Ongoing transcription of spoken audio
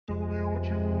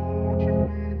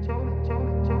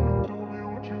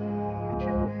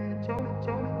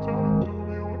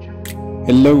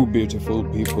Hello beautiful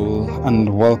people,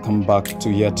 and welcome back to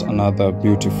yet another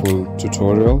beautiful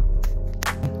tutorial.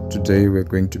 Today we're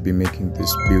going to be making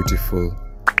this beautiful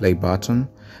play button,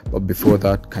 but before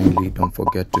that, kindly don't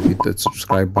forget to hit the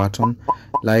subscribe button,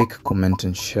 like, comment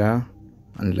and share,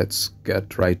 and let's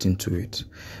get right into it.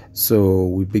 So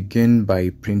we begin by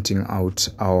printing out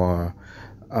our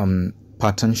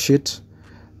pattern sheet.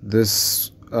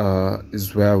 This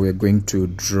is where we're going to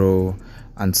draw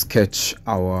and sketch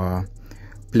our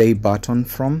play button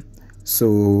from.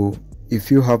 So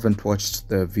if you haven't watched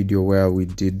the video where we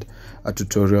did a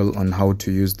tutorial on how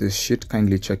to use this sheet,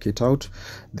 kindly check it out.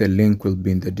 The link will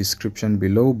be in the description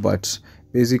below. But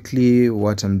basically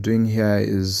what I'm doing here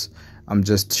is I'm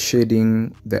just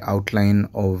shading the outline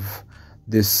of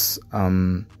this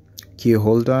key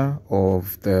holder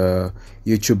of the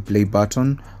YouTube play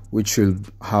button, which will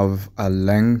have a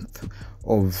length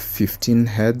of 15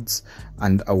 heads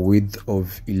and a width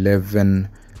of 11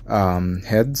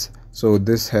 heads. So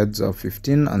these heads are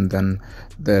 15, and then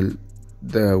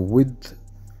the width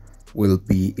will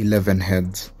be 11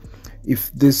 heads.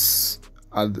 If this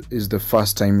is the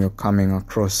first time you're coming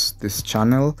across this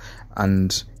channel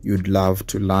and you'd love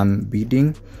to learn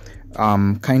beading,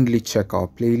 kindly check our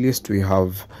playlist. We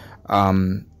have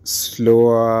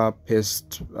slower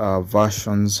paced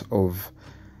versions of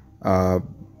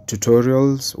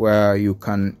tutorials where you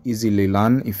can easily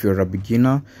learn if you're a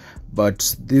beginner,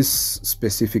 but this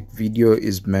specific video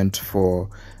is meant for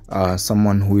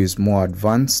someone who is more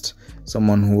advanced,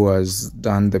 someone who has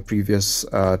done the previous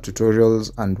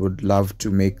tutorials and would love to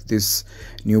make this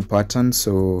new pattern.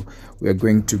 So we are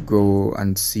going to go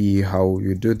and see how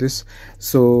you do this.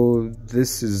 So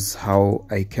this is how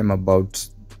I came about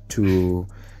to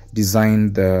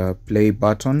design the play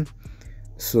button.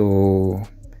 So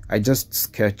I just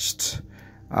sketched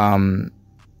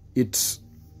it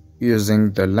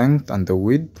using the length and the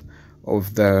width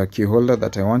of the key holder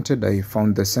that I wanted. I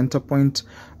found the center point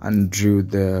and drew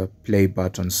the play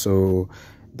button. So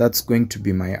that's going to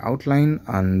be my outline,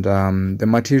 and the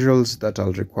materials that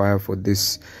I'll require for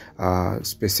this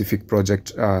specific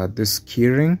project, this key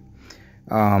ring,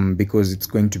 because it's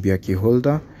going to be a key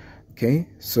holder. Okay,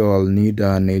 so I'll need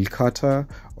a nail cutter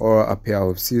or a pair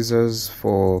of scissors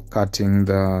for cutting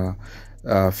the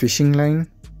fishing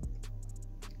line.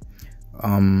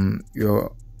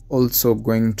 You're also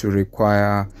going to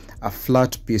require a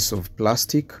flat piece of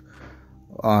plastic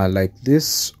like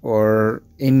this, or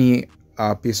any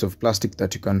piece of plastic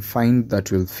that you can find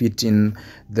that will fit in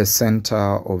the center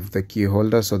of the key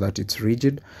holder so that it's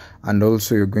rigid. And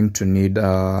also you're going to need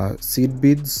seed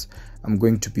beads. I'm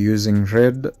going to be using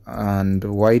red and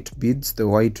white beads. The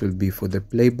white will be for the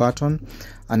play button,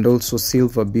 and also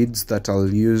silver beads that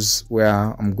I'll use where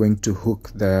I'm going to hook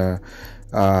the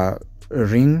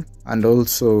ring. And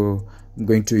also I'm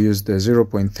going to use the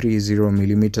 0.30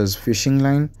 millimeters fishing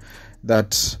line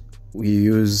that we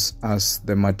use as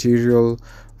the material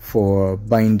for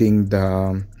binding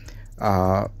the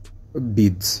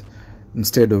beads.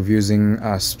 Instead of using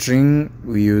a string,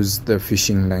 we use the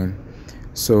fishing line.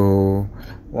 So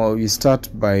we start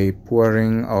by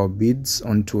pouring our beads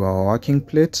onto our working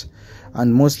plate,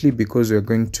 and mostly because we're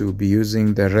going to be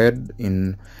using the red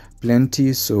in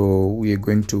plenty, so we are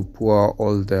going to pour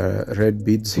all the red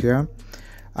beads here,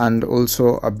 and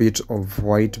also a bit of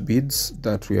white beads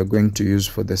that we are going to use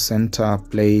for the center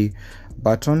play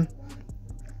button.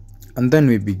 And then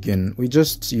we begin. We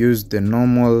just use the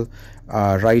normal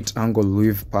right angle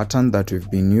weave pattern that we've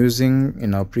been using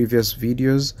in our previous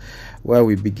videos, where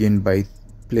we begin by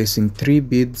placing 3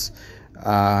 beads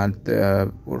at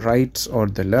the right or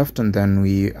the left, and then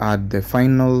we add the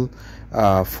final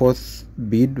 4th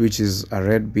bead, which is a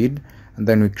red bead, and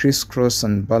then we crisscross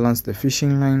and balance the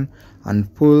fishing line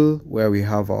and pull where we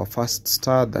have our first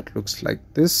star that looks like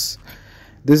this.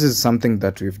 This is something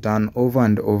that we've done over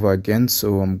and over again,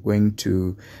 so I'm going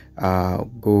to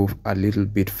go a little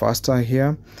bit faster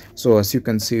here. So as you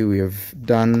can see, we have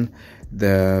done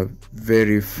the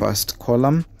very first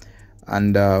column,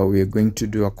 and we are going to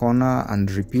do a corner and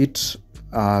repeat.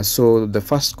 So the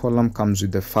first column comes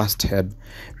with the first head.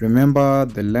 Remember,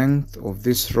 the length of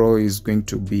this row is going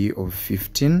to be of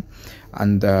 15,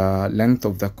 and the length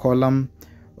of the column,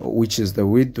 which is the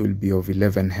width, will be of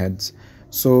 11 heads.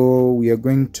 So we are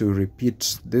going to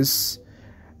repeat this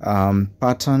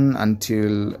pattern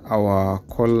until our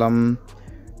column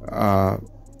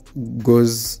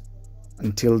goes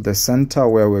until the center,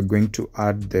 where we're going to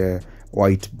add the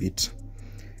white bit.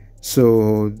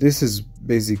 So this is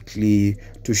basically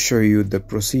to show you the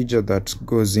procedure that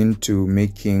goes into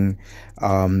making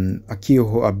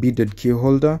a beaded key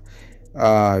holder.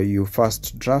 you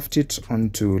first draft it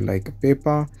onto like a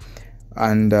paper,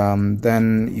 and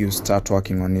then you start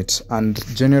working on it. And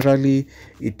generally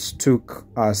it took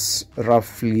us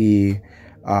roughly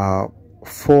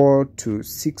 4 to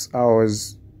 6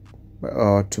 hours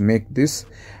to make this.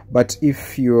 But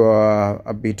if you are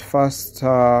a bit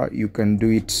faster, you can do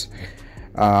it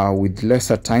with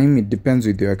lesser time. It depends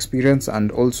with your experience,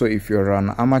 and also if you're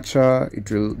an amateur, it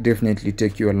will definitely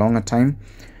take you a longer time.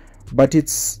 But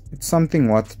it's something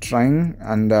worth trying,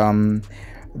 and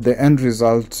the end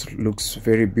result looks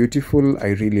very beautiful. I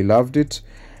really loved it,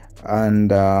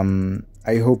 and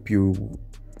I hope you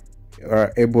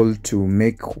are able to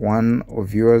make one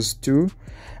of yours too.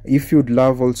 If you'd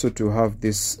love also to have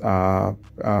this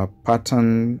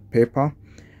pattern paper,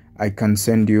 I can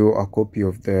send you a copy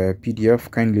of the PDF.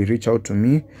 Kindly reach out to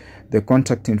me. The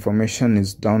contact information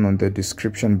is down on the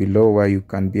description below, where you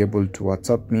can be able to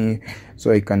WhatsApp me,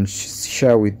 so I can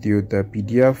share with you the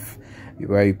PDF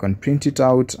where you can print it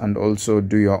out and also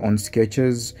do your own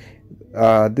sketches.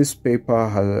 This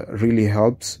paper really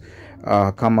helps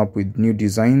come up with new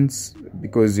designs,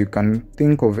 because you can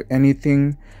think of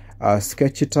anything,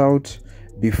 sketch it out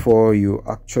before you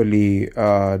actually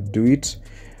do it.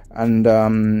 And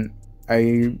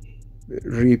I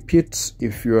repeat,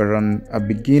 if you are a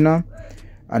beginner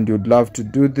and you'd love to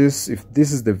do this, if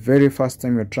this is the very first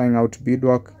time you're trying out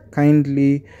beadwork,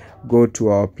 kindly go to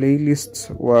our playlist,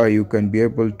 where you can be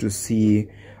able to see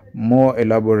more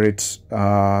elaborate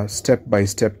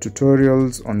step-by-step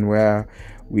tutorials on where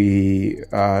we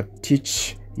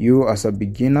teach you as a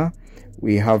beginner.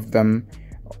 We have them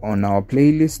on our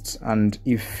playlist, and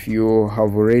if you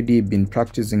have already been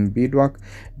practicing beadwork,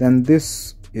 then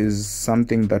this is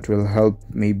something that will help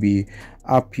maybe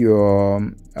up your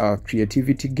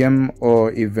creativity game,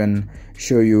 or even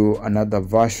show you another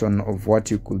version of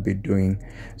what you could be doing.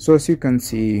 So as you can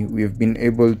see, we've been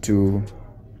able to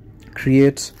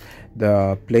create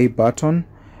the play button.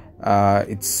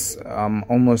 It's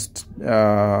almost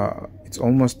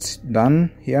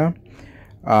done here,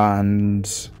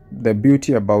 and the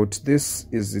beauty about this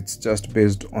is it's just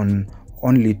based on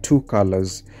only 2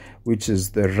 colors, which is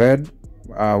the red,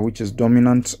 which is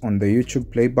dominant on the YouTube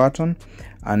play button,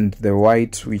 and the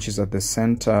white, which is at the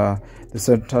center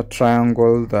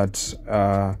triangle that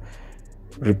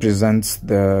represents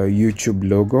the YouTube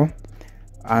logo.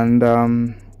 And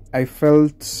I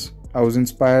was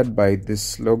inspired by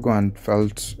this logo and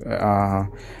felt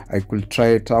I could try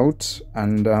it out,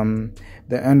 and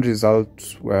the end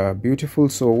results were beautiful.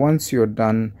 So once you're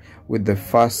done with the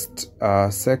first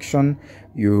section,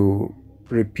 you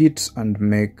repeat and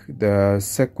make the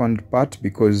second part,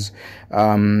 because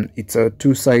it's a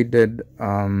 2-sided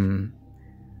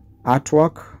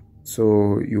artwork.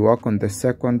 So you work on the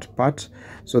second part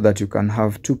so that you can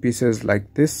have 2 pieces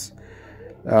like this,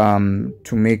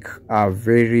 to make a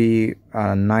very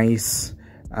nice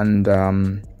and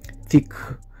thick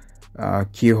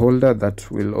key holder that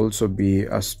will also be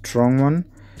a strong one.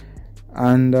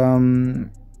 And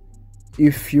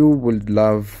if you would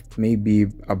love maybe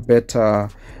a better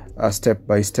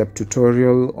step-by-step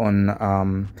tutorial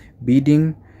on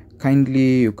beading,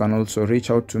 kindly you can also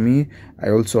reach out to me. I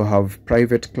also have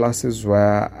private classes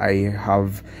where I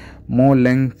have more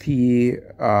lengthy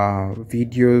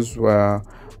videos where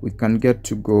we can get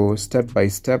to go step by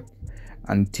step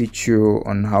and teach you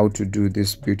on how to do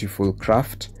this beautiful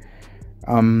craft.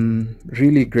 I'm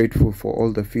really grateful for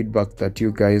all the feedback that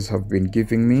you guys have been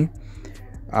giving me,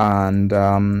 and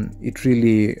it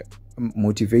really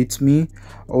motivates me.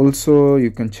 Also, you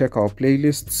can check our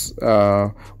playlists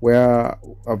where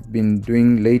I've been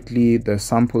doing lately the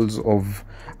samples of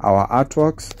our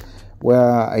artworks,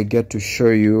 where I get to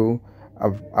show you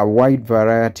a wide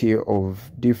variety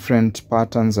of different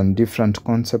patterns and different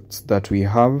concepts that we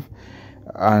have.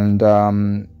 And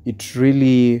it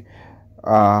really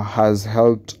has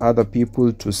helped other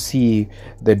people to see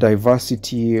the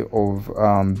diversity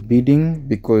of beading,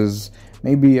 because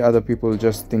maybe other people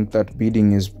just think that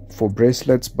beading is for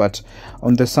bracelets. But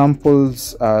on the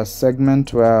samples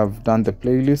segment where I've done the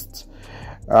playlists,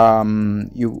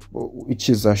 which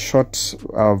is a short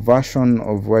version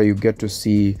of where you get to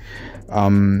see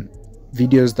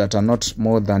videos that are not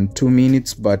more than 2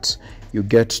 minutes, but you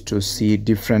get to see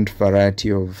different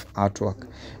variety of artwork.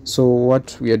 So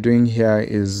what we are doing here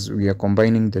is we are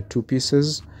combining the 2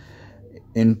 pieces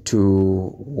into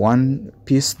one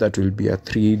piece that will be a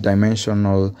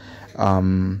 3-dimensional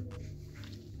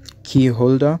key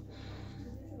holder.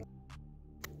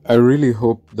 I really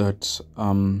hope that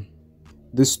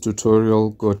this tutorial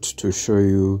got to show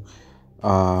you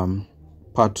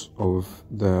part of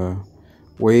the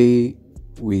way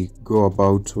we go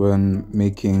about when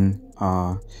making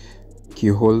a key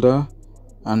holder,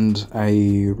 and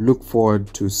I look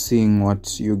forward to seeing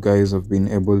what you guys have been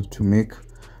able to make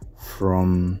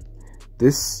from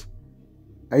this.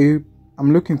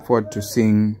 I'm looking forward to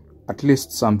seeing at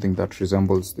least something that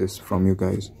resembles this from you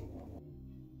guys.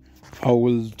 I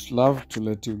would love to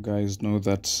let you guys know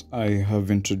that I have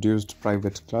introduced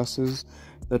private classes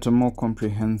that are more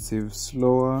comprehensive,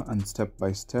 slower and step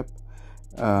by step,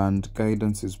 and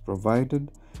guidance is provided.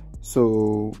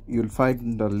 So you'll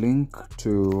find the link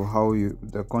to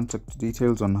the contact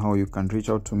details on how you can reach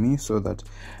out to me, so that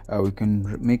we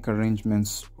can make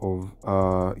arrangements of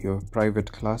your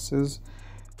private classes.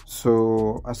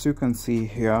 So as you can see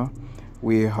here,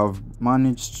 we have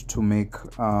managed to make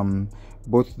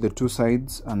both the two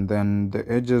sides, and then the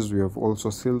edges we have also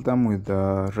sealed them with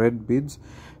the red beads.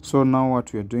 So now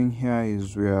what we are doing here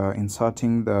is we are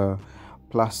inserting the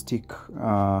plastic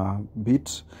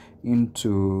bit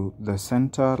into the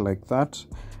center like that.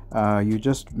 You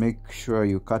just make sure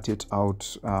you cut it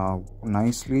out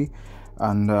nicely,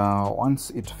 and once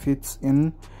it fits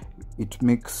in, it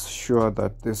makes sure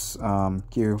that this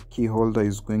key holder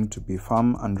is going to be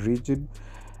firm and rigid,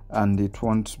 and it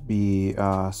won't be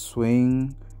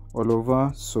swaying all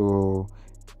over. So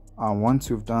once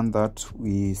you've done that,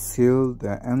 we seal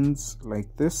the ends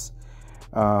like this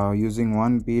using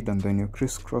one bead, and then you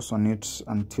crisscross on it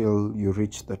until you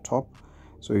reach the top.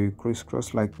 So you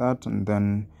crisscross like that, and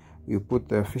then you put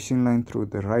the fishing line through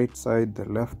the right side, the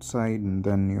left side, and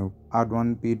then you add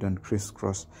one bead and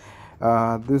crisscross.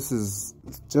 This is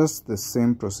just the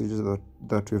same procedure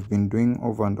that we've been doing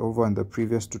over and over in the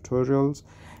previous tutorials.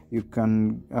 You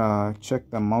can check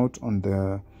them out on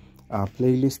the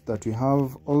playlist that we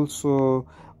have. Also,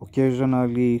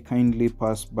 occasionally kindly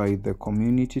pass by the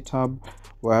community tab,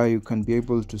 where you can be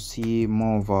able to see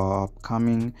more of our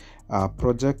upcoming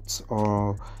projects,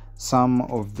 or some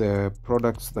of the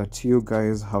products that you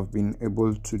guys have been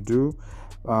able to do.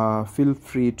 Feel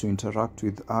free to interact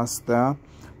with us there,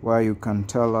 where you can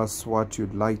tell us what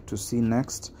you'd like to see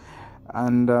next.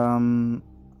 And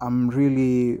I'm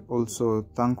really also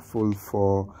thankful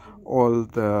for all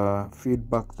the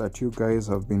feedback that you guys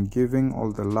have been giving,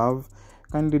 all the love.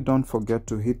 Kindly don't forget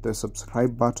to hit the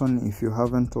subscribe button if you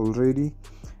haven't already,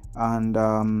 and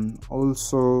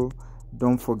also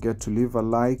don't forget to leave a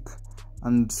like,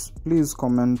 and please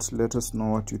comment, let us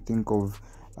know what you think of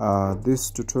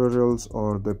these tutorials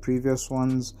or the previous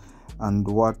ones, and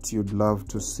what you'd love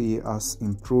to see us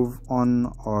improve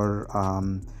on, or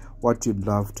what you'd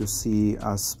love to see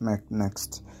us make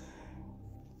next.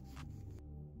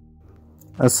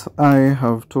 As I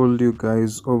have told you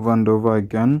guys over and over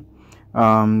again,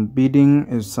 beading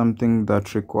is something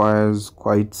that requires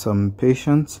quite some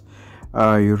patience.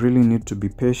 You really need to be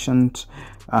patient,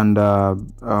 and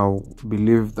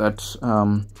believe that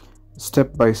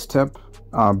step by step,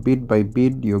 bead by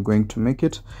bead, you're going to make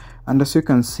it. And as you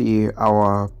can see,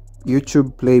 our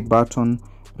YouTube play button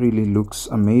really looks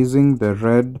amazing. The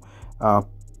red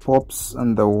pops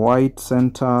and the white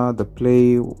center, the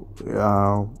play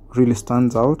really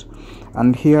stands out.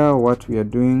 And here what we are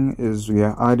doing is we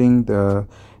are adding the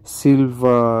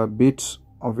silver bit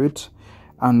of it,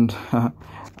 and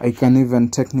I can even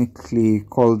technically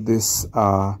call this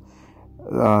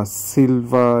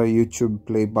silver YouTube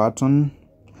play button.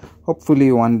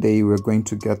 Hopefully one day we're going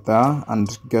to get there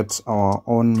and get our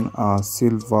own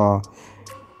silver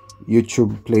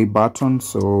YouTube play button.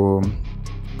 So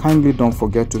kindly don't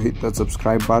forget to hit that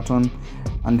subscribe button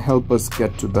and help us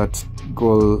get to that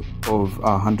goal of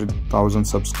 100,000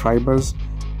 subscribers.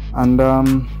 And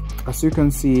as you can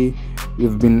see,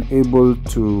 we've been able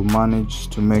to manage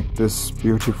to make this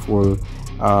beautiful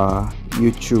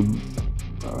YouTube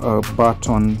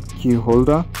button key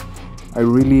holder. I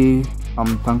really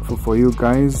am thankful for you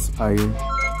guys. I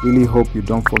really hope you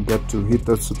don't forget to hit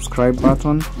the subscribe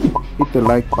button, hit the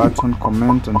like button,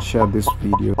 comment and share this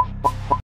video.